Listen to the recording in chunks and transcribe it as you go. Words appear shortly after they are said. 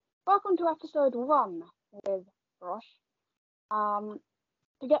welcome to episode 1 with Rosh.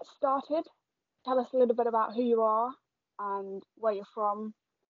 To get started, tell us a little bit about who you are and where you're from.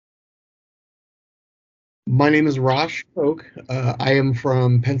 My name is Rosh Koch. I am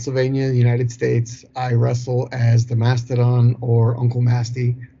from Pennsylvania, United States. I wrestle as the Mastodon or Uncle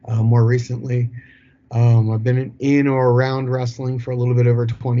Masty more recently. I've been in or around wrestling for a little bit over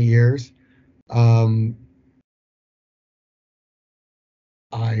 20 years.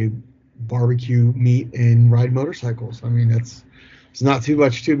 I barbecue meat and ride motorcycles. I mean, it's not too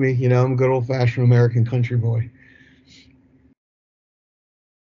much to me. I'm a good old-fashioned American country boy.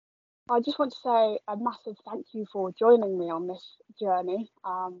 I just want to say a massive thank you for joining me on this journey.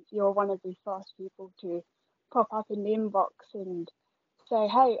 You're one of the first people to pop up in the inbox and say,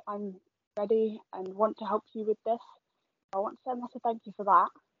 hey, I'm ready and want to help you with this. I want to say a massive thank you for that.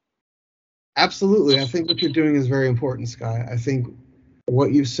 Absolutely. I think what you're doing is very important, Sky. I think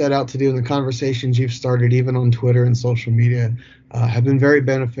what you've set out to do in the conversations you've started, even on Twitter and social media, have been very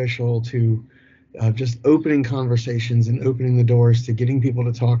beneficial to just opening conversations and opening the doors to getting people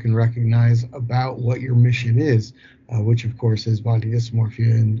to talk and recognize about what your mission is, which, of course, is body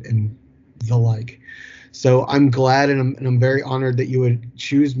dysmorphia and the like. So I'm glad and I'm very honored that you would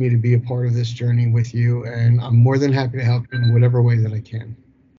choose me to be a part of this journey with you, and I'm more than happy to help you in whatever way that I can.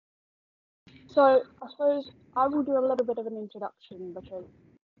 So I suppose I will do a little bit of an introduction because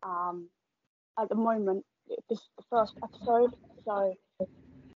at the moment this is the first episode, so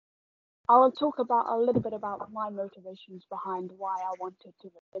I'll talk about a little bit about my motivations behind why I wanted to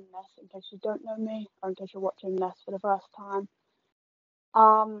begin this, in case you don't know me or in case you're watching this for the first time.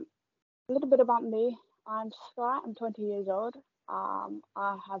 A little bit about me. I'm Scott. I'm 20 years old.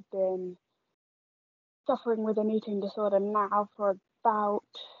 I have been suffering with an eating disorder now for about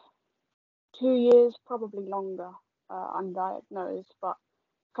 2 years, probably longer, undiagnosed, but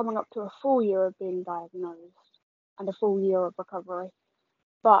coming up to a full year of being diagnosed and a full year of recovery.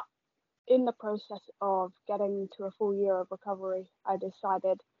 But in the process of getting to a full year of recovery, I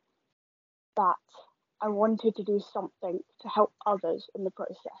decided that I wanted to do something to help others in the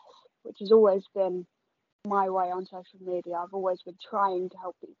process, which has always been my way on social media. I've always been trying to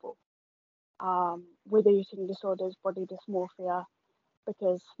help people with eating disorders, body dysmorphia,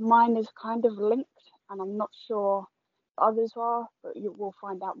 because mine is kind of linked, and I'm not sure others are, but you will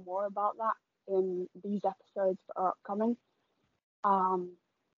find out more about that in these episodes that are upcoming.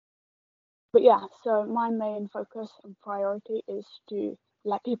 But yeah, so my main focus and priority is to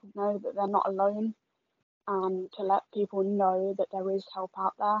let people know that they're not alone, and to let people know that there is help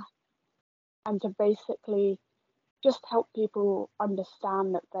out there, and to basically just help people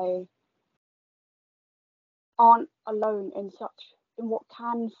understand that they aren't alone in what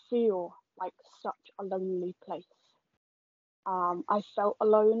can feel like such a lonely place. I felt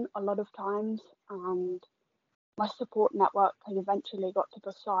alone a lot of times, and my support network has eventually got to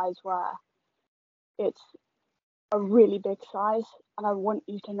the size where it's a really big size, and I want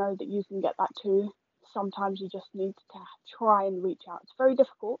you to know that you can get that too. Sometimes you just need to try and reach out. It's very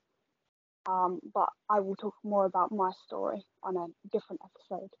difficult, but I will talk more about my story on a different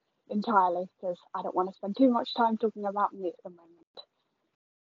episode entirely, because I don't want to spend too much time talking about me at the moment.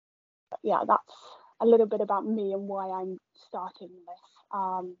 But yeah, that's a little bit about me and why I'm starting this.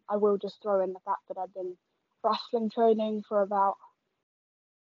 I will just throw in the fact that I've been wrestling training for about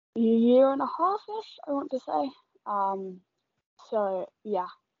a year and a half-ish, I want to say. So yeah,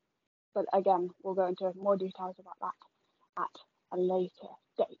 but again, we'll go into more details about that at a later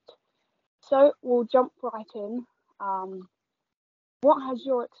date. So we'll jump right in. What has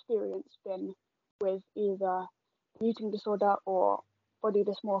your experience been with either eating disorder or body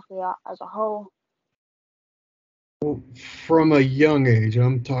dysmorphia as a whole? Well, from a young age,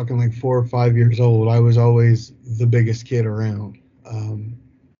 I'm talking like 4 or 5 years old, I was always the biggest kid around. And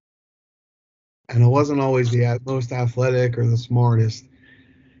I wasn't always the most athletic or the smartest.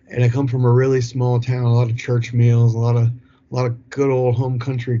 And I come from a really small town, a lot of church meals, a lot of good old home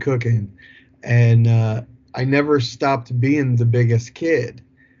country cooking. And I never stopped being the biggest kid.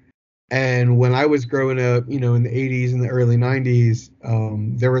 And when I was growing up, in the 80s and the early 90s,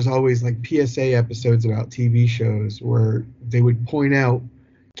 there was always like PSA episodes about TV shows where they would point out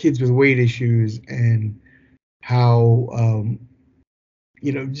kids with weight issues and how,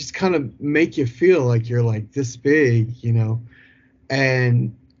 just kind of make you feel like you're like this big,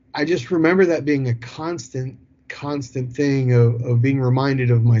 And I just remember that being a constant thing of being reminded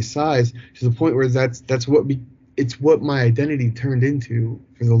of my size, to the point where it's what my identity turned into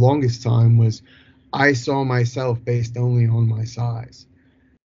for the longest time. Was I saw myself based only on my size.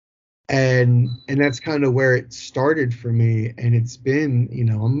 And that's kind of where it started for me. And it's been,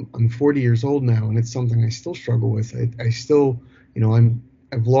 I'm 40 years old now, and it's something I still struggle with. I still,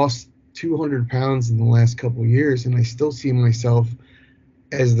 I've lost 200 pounds in the last couple of years, and I still see myself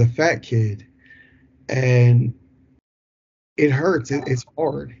as the fat kid. And it hurts. It's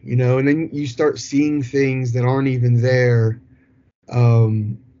hard, and then you start seeing things that aren't even there,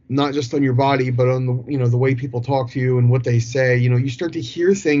 not just on your body, but on the way people talk to you and what they say. You start to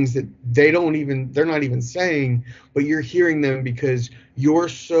hear things that they're not even saying, but you're hearing them because you're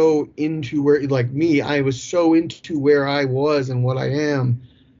so into where, like me, I was so into where I was and what I am,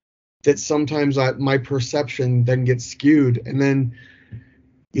 that sometimes my perception then gets skewed. And then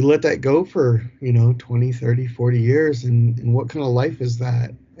you let that go for 20, 30, 40 years, and what kind of life is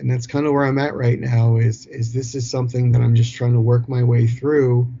that? And that's kind of where I'm at right now, is this is something that I'm just trying to work my way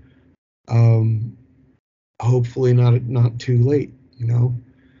through. Hopefully not too late.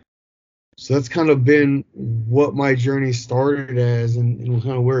 So that's kind of been what my journey started as, and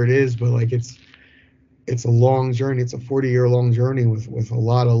kind of where it is. But like, it's a long journey. It's a 40-year long journey with a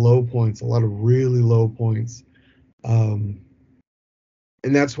lot of low points, a lot of really low points.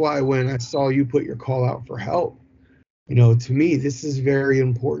 And that's why when I saw you put your call out for help, to me, this is very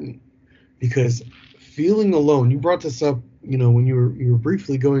important, because feeling alone, you brought this up, when you were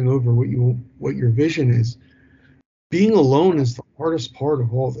briefly going over what your vision is. Being alone is the hardest part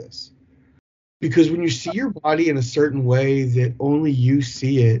of all this, because when you see your body in a certain way that only you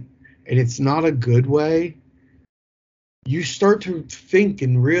see it, and it's not a good way, you start to think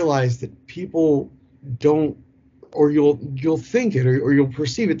and realize that people don't, or you'll think it, or you'll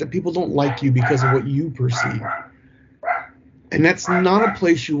perceive it, that people don't like you because of what you perceive. And that's not a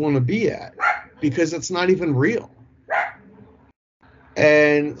place you want to be at, because it's not even real.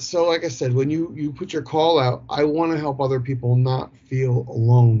 And so, like I said, when you put your call out, I want to help other people not feel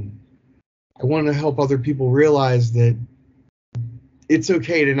alone. I want to help other people realize that it's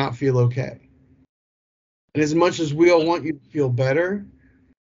okay to not feel okay. And as much as we all want you to feel better,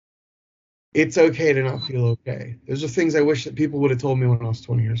 it's okay to not feel okay. Those are things I wish that people would have told me when I was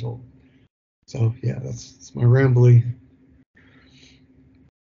 20 years old. So yeah, that's my rambly.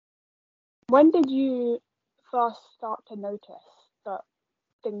 When did you first start to notice that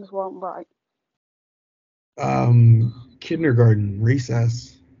things weren't right? Kindergarten,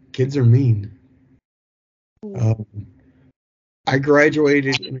 recess. Kids are mean. I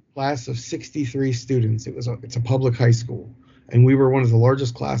graduated in a class of 63 students. It's a public high school, and we were one of the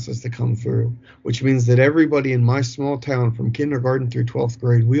largest classes to come through, which means that everybody in my small town, from kindergarten through 12th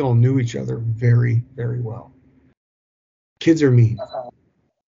grade, we all knew each other very, very well. Kids are mean.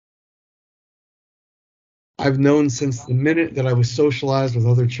 I've known since the minute that I was socialized with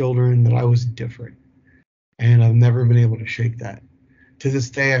other children that I was different, and I've never been able to shake that. To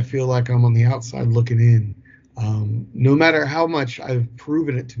this day, I feel like I'm on the outside looking in. No matter how much I've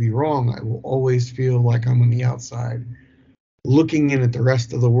proven it to be wrong, I will always feel like I'm on the outside, looking in at the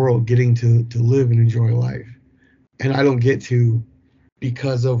rest of the world, getting to live and enjoy life. And I don't get to,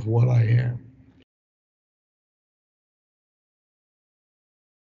 because of what I am.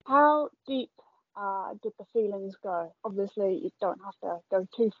 How deep did the feelings go? Obviously, you don't have to go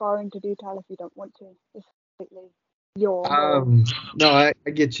too far into detail if you don't want to. It's completely your. No, I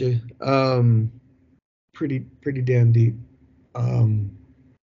get you. Pretty damn deep.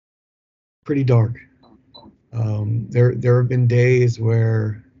 Pretty dark. There have been days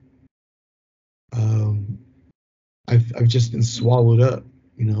where I've just been swallowed up.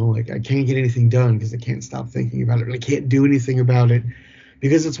 Like, I can't get anything done because I can't stop thinking about it, and I can't do anything about it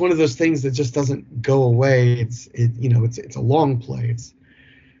because it's one of those things that just doesn't go away. It's a long play. It's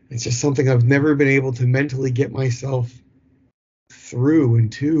just something I've never been able to mentally get myself through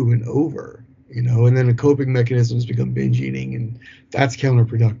and to and over. And then the coping mechanisms become binge eating, and that's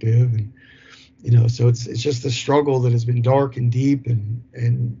counterproductive. And so it's just a struggle that has been dark and deep,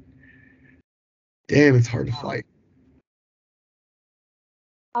 and damn, it's hard to fight.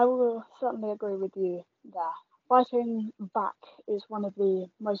 I will certainly agree with you there. Fighting back is one of the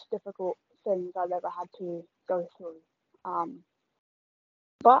most difficult things I've ever had to go through.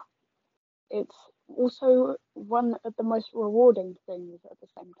 But it's also one of the most rewarding things at the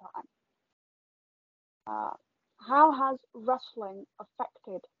same time. How has wrestling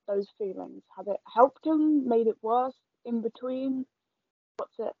affected those feelings? Has it helped them, made it worse, in between?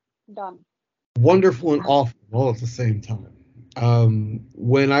 What's it done? Wonderful and awful all at the same time.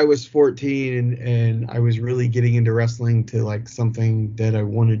 When I was 14 and I was really getting into wrestling to like something that I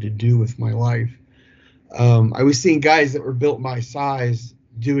wanted to do with my life, I was seeing guys that were built my size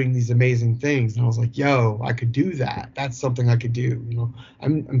doing these amazing things, and I was like, yo, I could do that. That's something I could do.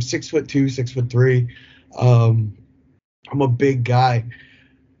 I'm 6'2", 6'3". I'm a big guy.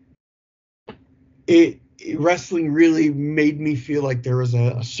 Wrestling really made me feel like there was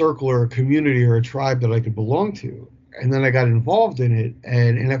a circle or a community or a tribe that I could belong to. And then I got involved in it,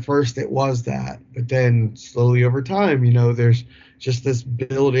 and at first it was that, but then slowly over time, there's just this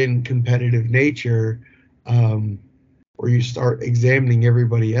built-in competitive nature, where you start examining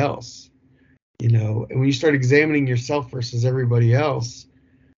everybody else, and when you start examining yourself versus everybody else,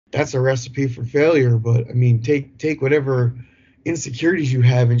 that's a recipe for failure. But I mean, take whatever insecurities you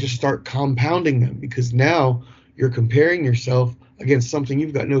have and just start compounding them, because now you're comparing yourself against something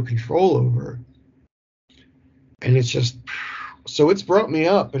you've got no control over. And it's just, so it's brought me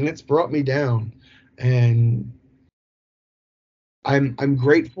up and it's brought me down. And I'm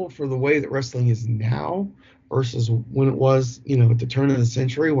grateful for the way that wrestling is now versus when it was, at the turn of the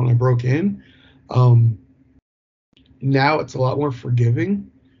century when I broke in. Now it's a lot more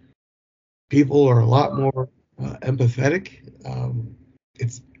forgiving. People are a lot more empathetic.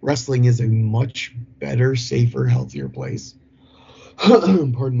 It's wrestling is a much better, safer, healthier place.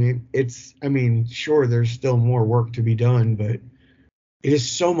 Pardon me. I mean, sure, there's still more work to be done, but it is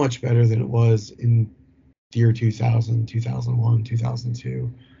so much better than it was in the year 2000, 2001,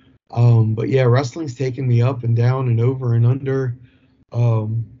 2002. But yeah, wrestling's taken me up and down and over and under.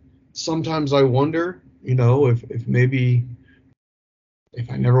 Sometimes I wonder, if maybe if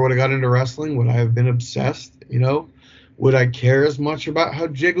I never would have got into wrestling, would I have been obsessed? Would I care as much about how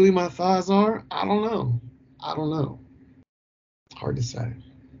jiggly my thighs are? I don't know. It's hard to say.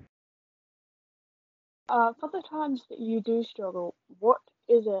 For the times that you do struggle, what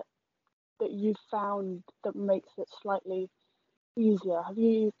is it that you found that makes it slightly easier? Have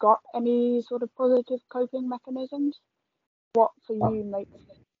you got any sort of positive coping mechanisms? What for you makes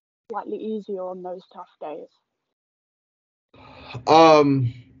it slightly easier on those tough days?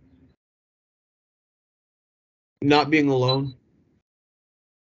 Not being alone,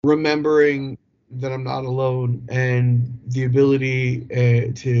 remembering that I'm not alone, and the ability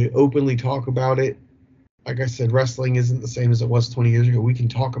to openly talk about it. Like I said, wrestling isn't the same as it was 20 years ago. We can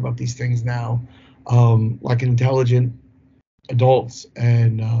talk about these things now, like intelligent adults,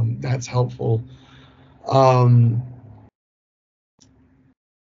 and that's helpful.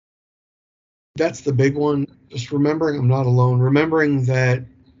 That's the big one. Just remembering I'm not alone. Remembering that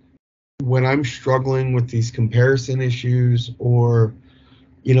when I'm struggling with these comparison issues, or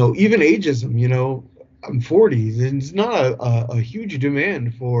even ageism, I'm 40, and it's not a huge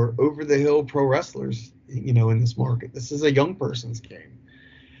demand for over the hill pro wrestlers, in this market. This is a young person's game.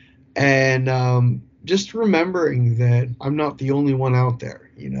 And just remembering that I'm not the only one out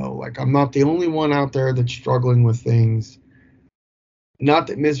there, like I'm not the only one out there that's struggling with things. Not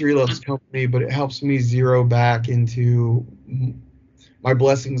that misery loves company, but it helps me zero back into my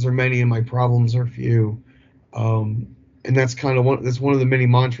blessings are many and my problems are few. And that's one of the many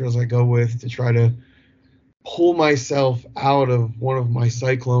mantras I go with to try to pull myself out of one of my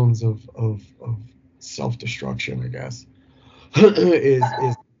cyclones of self-destruction, I guess.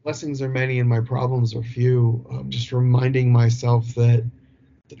 is blessings are many and my problems are few. Just reminding myself that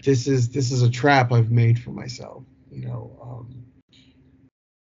this is a trap I've made for myself. And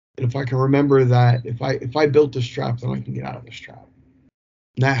if I can remember that, if I built this trap, then I can get out of this trap.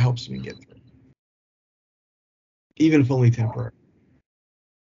 And that helps me get through, even if only temporary.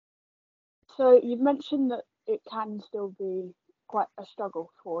 So you've mentioned that it can still be quite a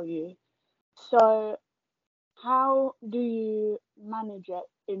struggle for you. So how do you manage it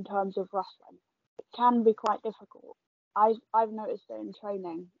in terms of wrestling? It can be quite difficult. I've noticed it in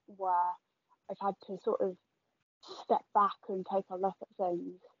training where I've had to sort of step back and take a look at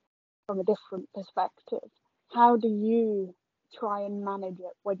things from a different perspective. How do you try and manage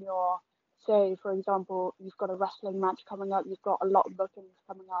it when you're, say, for example, you've got a wrestling match coming up, you've got a lot of bookings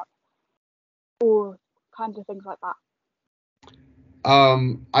coming up, or kinds of things like that?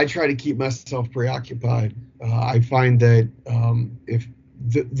 I try to keep myself preoccupied. I find that if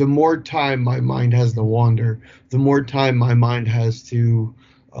the more time my mind has to wander, the more time my mind has to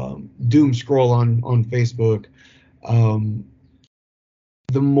doom scroll on Facebook,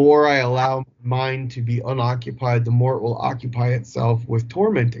 the more I allow my mind to be unoccupied, the more it will occupy itself with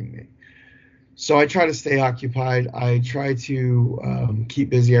tormenting me. So I try to stay occupied. I try to keep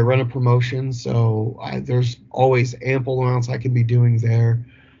busy. I run a promotion, so there's always ample amounts I can be doing there.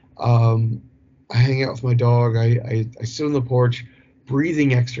 I hang out with my dog. I sit on the porch.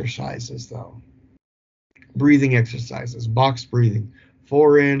 Breathing exercises, though. Breathing exercises. Box breathing.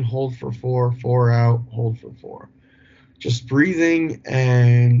 4 in, hold for 4. 4 out, hold for 4. just breathing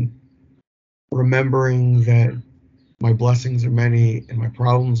and remembering that my blessings are many and my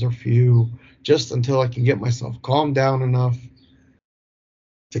problems are few, just until I can get myself calmed down enough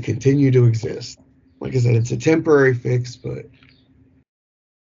to continue to exist. Like I said, it's a temporary fix, but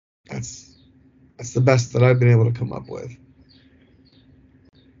that's the best that I've been able to come up with.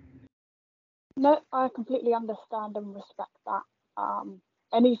 No, I completely understand and respect that.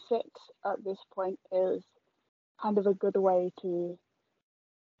 Any fix at this point is kind of a good way to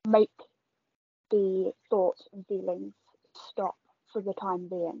make the thoughts and feelings stop for the time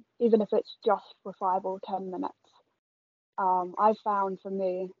being, even if it's just for 5 or 10 minutes. I found for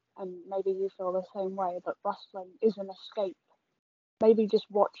me, and maybe you feel the same way, that wrestling is an escape. Maybe just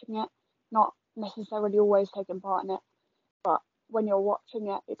watching it, not necessarily always taking part in it, but when you're watching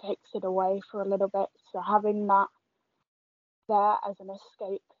it, it takes it away for a little bit. So having that there as an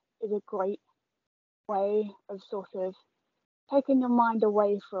escape is a great way of sort of taking your mind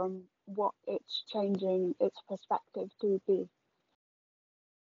away from what it's changing its perspective to be.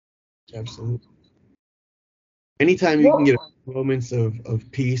 Absolutely. Anytime you can What get moments of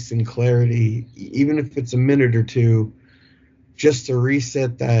peace and clarity, even if it's a minute or two, just to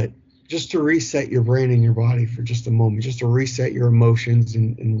reset that, just to reset your brain and your body for just a moment, just to reset your emotions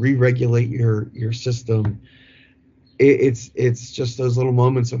and re-regulate your system. It's just those little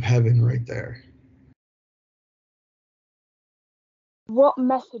moments of heaven right there. what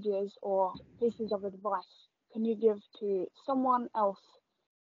messages or pieces of advice can you give to someone else?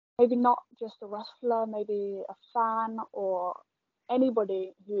 Maybe not just a wrestler, maybe a fan or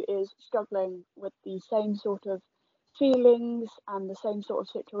anybody who is struggling with the same sort of feelings and the same sort of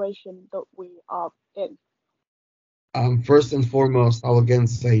situation that we are in. First and foremost, I'll again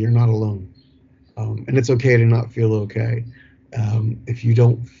say you're not alone, and it's okay to not feel okay. If you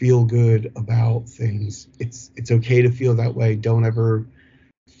don't feel good about things, it's okay to feel that way. Don't ever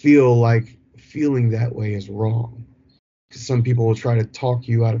feel like feeling that way is wrong. Because some people will try to talk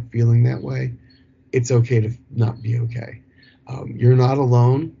you out of feeling that way. It's okay to not be okay. You're not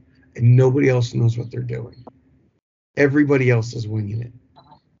alone, and nobody else knows what they're doing. Everybody else is winging it.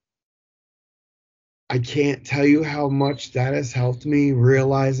 I can't tell you how much that has helped me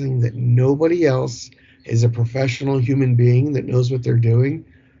realizing that nobody else is a professional human being that knows what they're doing.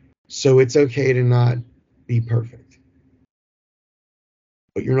 So it's okay to not be perfect.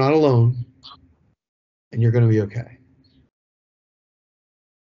 But you're not alone and you're going to be okay.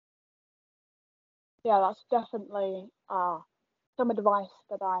 Yeah, that's definitely some advice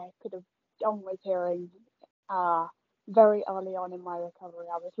that I could have done with hearing uh, very early on in my recovery.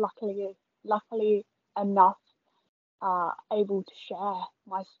 I was luckily enough able to share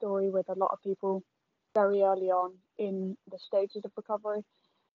my story with a lot of people very early on in the stages of recovery.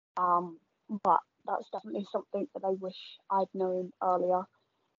 But that's definitely something that I wish I'd known earlier.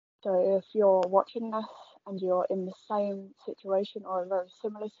 So if you're watching this and you're in the same situation or a very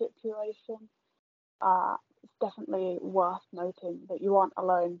similar situation, it's definitely worth noting that you aren't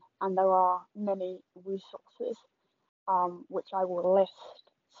alone, and there are many resources, which I will list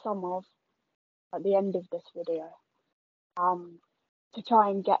some of at the end of this video, um, to try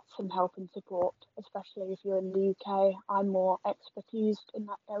and get some help and support, especially if you're in the UK. I'm more expertised in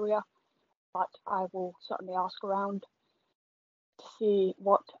that area, but I will certainly ask around to see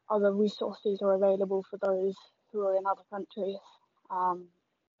what other resources are available for those who are in other countries. Um,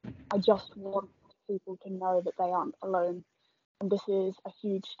 I just want people to know that they aren't alone. And this is a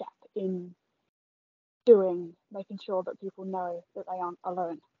huge step in making sure that people know that they aren't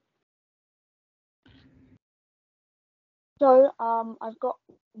alone. So I've got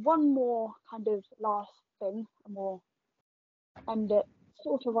one more kind of last thing, and we'll end it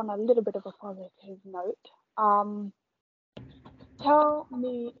sort of on a little bit of a positive note. Tell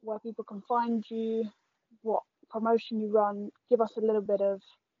me where people can find you, what promotion you run. Give us a little bit of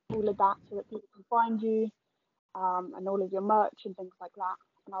all of that so that people can find you, and all of your merch and things like that.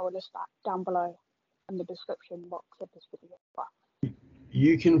 And I will list that down below in the description box of this video.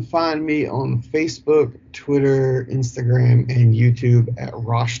 You can find me on Facebook, Twitter, Instagram, and YouTube at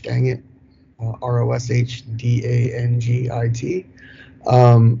Rosh Dang It, ROSHDANGIT.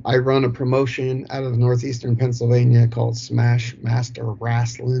 I run a promotion out of northeastern Pennsylvania called Smash Master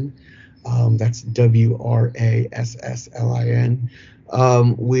Wrasslin'. That's WRASSLIN.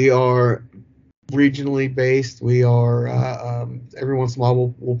 We are regionally based. We are every once in a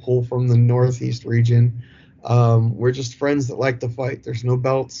while we'll pull from the northeast region. We're just friends that like to fight. There's no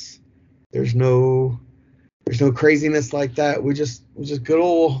belts. There's no craziness like that. We're just good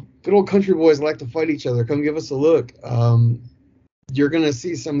old country boys that like to fight each other. Come give us a look. You're gonna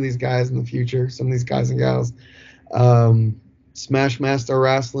see some of these guys in the future. Some of these guys and gals. Smashmaster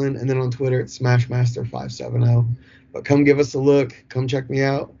Wrestling, and then on Twitter it's Smashmaster570. But come give us a look. Come check me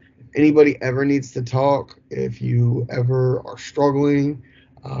out. If anybody ever needs to talk, if you ever are struggling,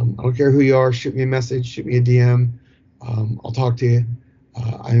 I don't care who you are, shoot me a message, shoot me a DM. I'll talk to you.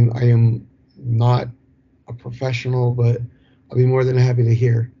 I am not a professional, but I'll be more than happy to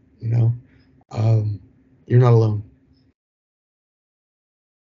hear. You know, you're not alone.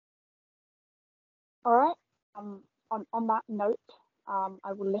 All right. On that note,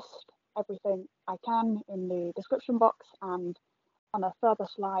 I will list everything I can in the description box and on a further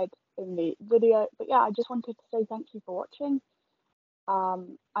slide in the video. But yeah, I just wanted to say thank you for watching.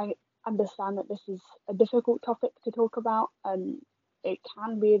 I understand that this is a difficult topic to talk about, and it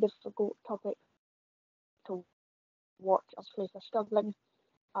can be a difficult topic to watch, especially if you're struggling.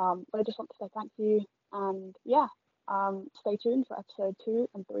 But I just want to say thank you, and yeah, stay tuned for episode 2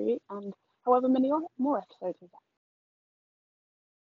 and 3, and however many more episodes we get.